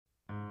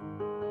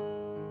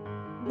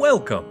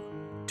Welcome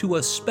to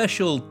a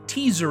special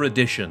teaser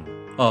edition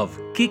of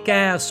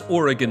Kick-Ass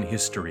Oregon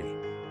History,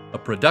 a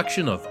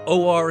production of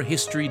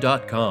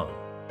ORHistory.com.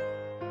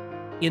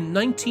 In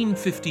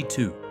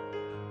 1952,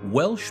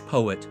 Welsh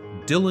poet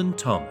Dylan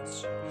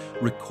Thomas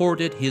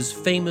recorded his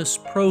famous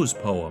prose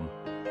poem,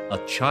 A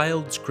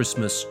Child's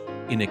Christmas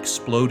in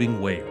Exploding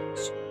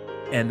Whales,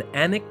 an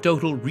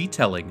anecdotal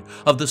retelling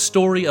of the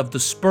story of the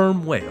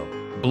sperm whale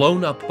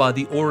blown up by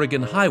the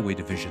Oregon Highway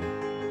Division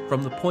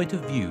from the point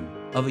of view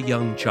of a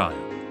young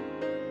child.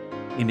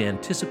 In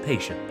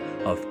anticipation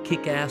of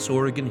Kick-Ass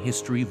Oregon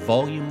History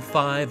Volume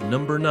 5,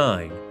 Number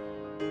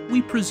 9,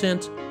 we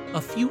present a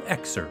few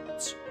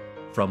excerpts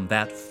from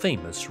that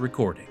famous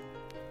recording.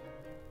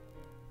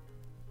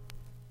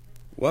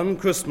 One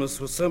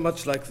Christmas was so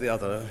much like the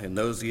other in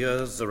those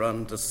years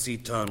around the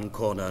Seatown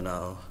corner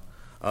now,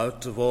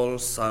 out of all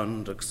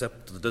sound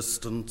except the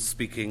distant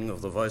speaking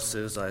of the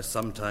voices I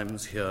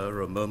sometimes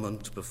hear a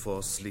moment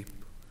before sleep,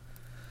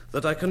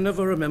 that I can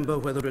never remember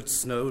whether it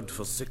snowed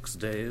for 6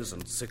 days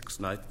and 6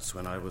 nights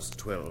when I was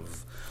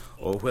 12,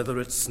 or whether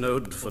it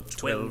snowed for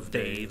 12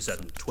 days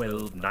and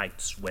 12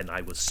 nights when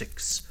I was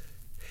 6.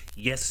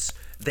 Yes,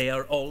 they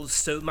are all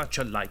so much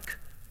alike,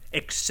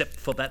 except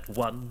for that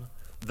one,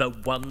 the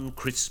one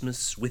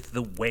Christmas with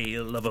the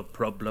whale of a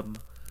problem,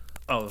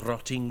 a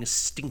rotting,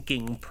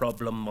 stinking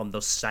problem on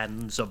the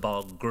sands of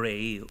our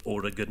grey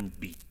Oregon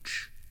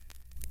beach.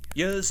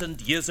 Years and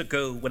years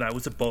ago when I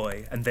was a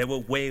boy, and there were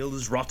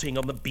whales rotting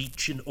on the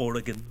beach in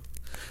Oregon,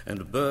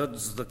 and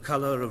birds the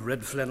colour of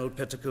red flannel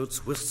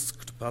petticoats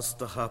whisked past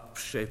the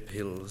harp-shaped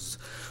hills,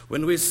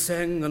 when we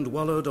sang and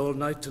wallowed all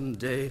night and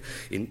day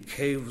in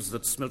caves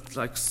that smelt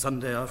like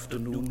Sunday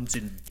afternoons,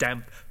 in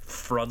damp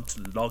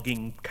front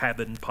logging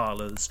cabin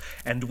parlours,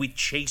 and we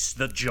chased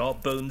the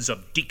jawbones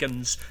of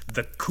deacons,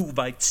 the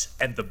Kuvites,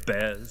 and the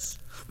bears.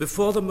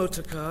 Before the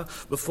motor car,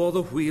 before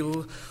the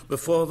wheel,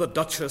 before the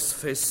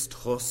Duchess-faced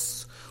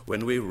horse,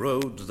 when we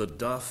rode the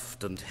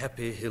daft and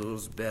happy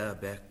hills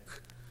bareback,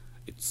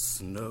 it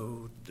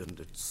snowed and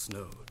it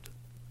snowed.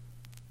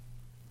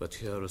 But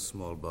here a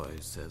small boy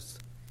says,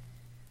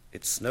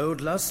 "It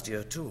snowed last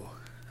year too.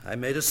 I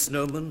made a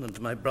snowman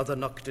and my brother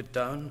knocked it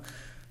down,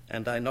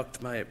 and I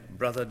knocked my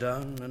brother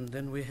down, and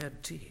then we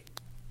had tea."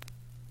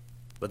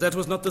 But that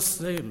was not the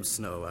same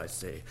snow, I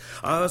say.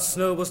 Our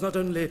snow was not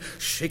only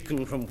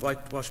shaken from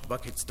whitewashed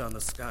buckets down the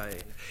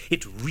sky.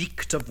 It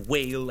reeked of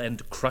whale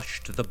and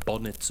crushed the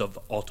bonnets of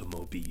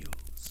automobiles.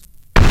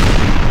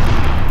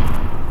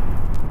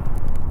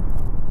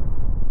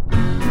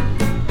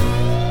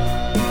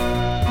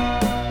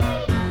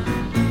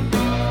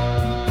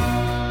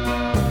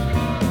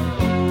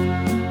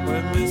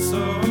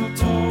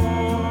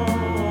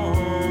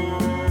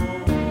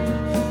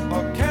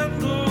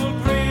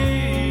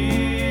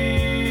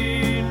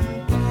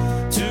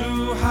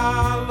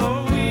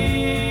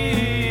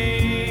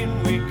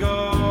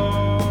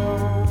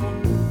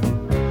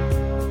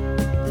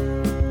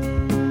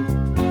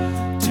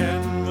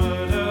 Ten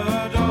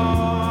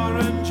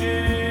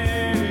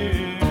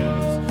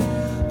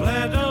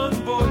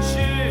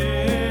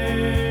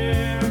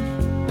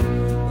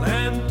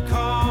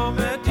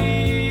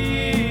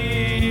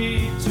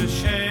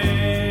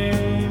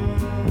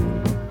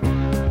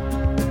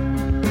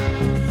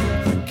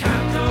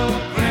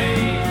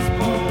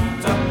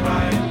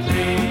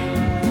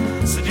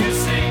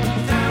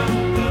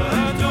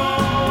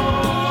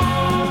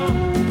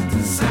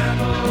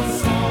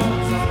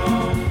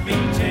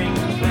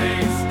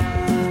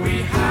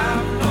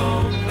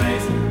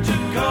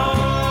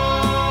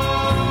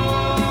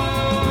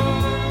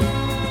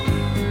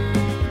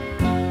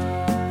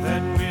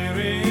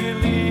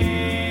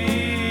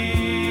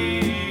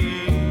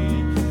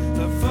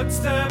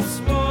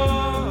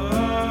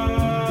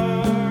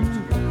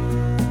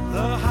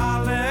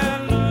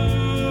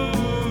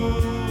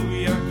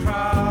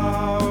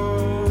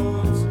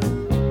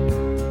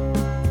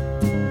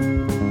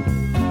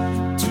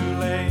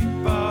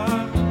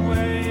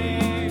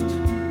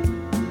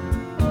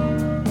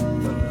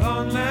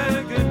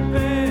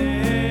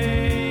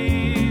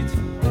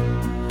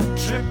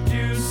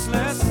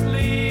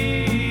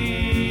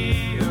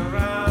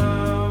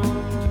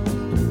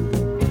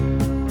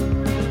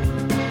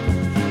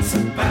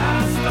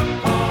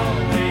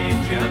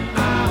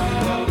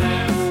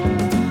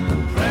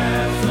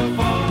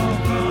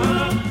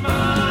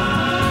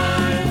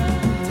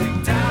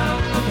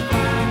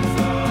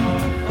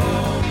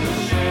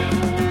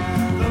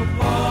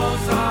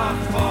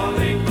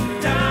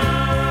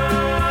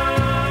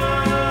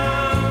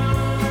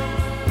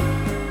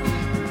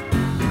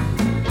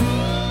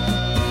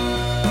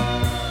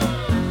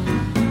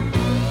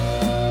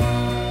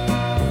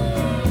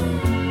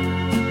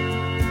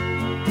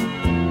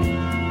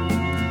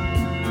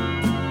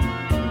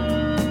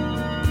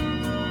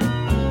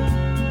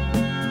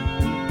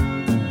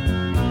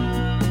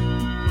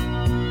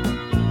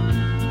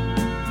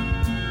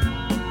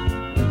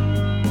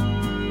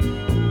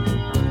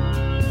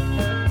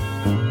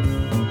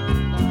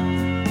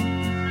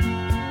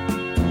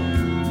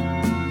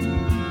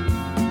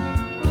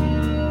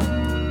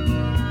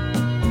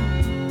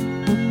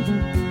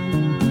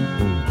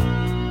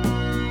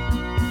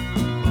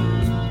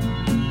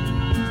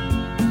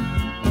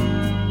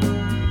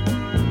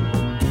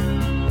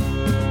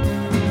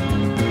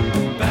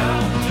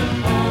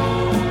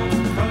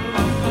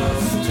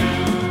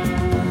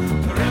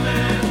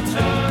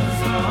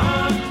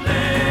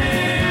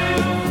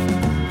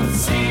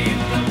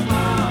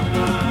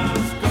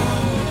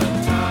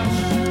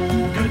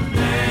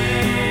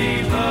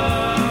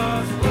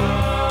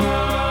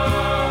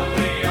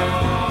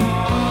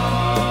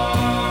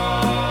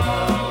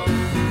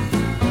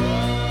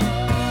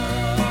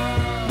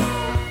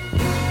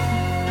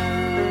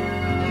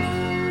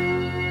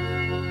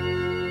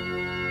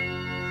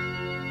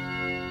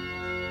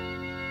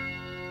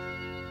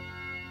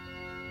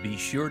Be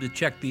sure to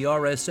check the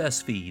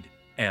RSS feed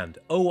and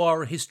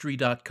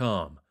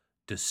orhistory.com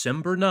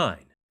December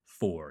 9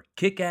 for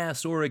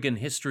Kick-Ass Oregon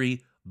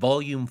History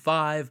Volume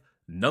 5,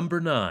 Number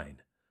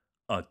 9,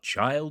 A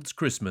Child's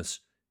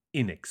Christmas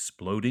in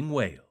Exploding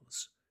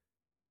Whales.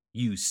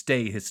 You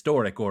stay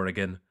historic,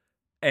 Oregon,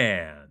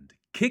 and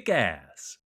kick ass!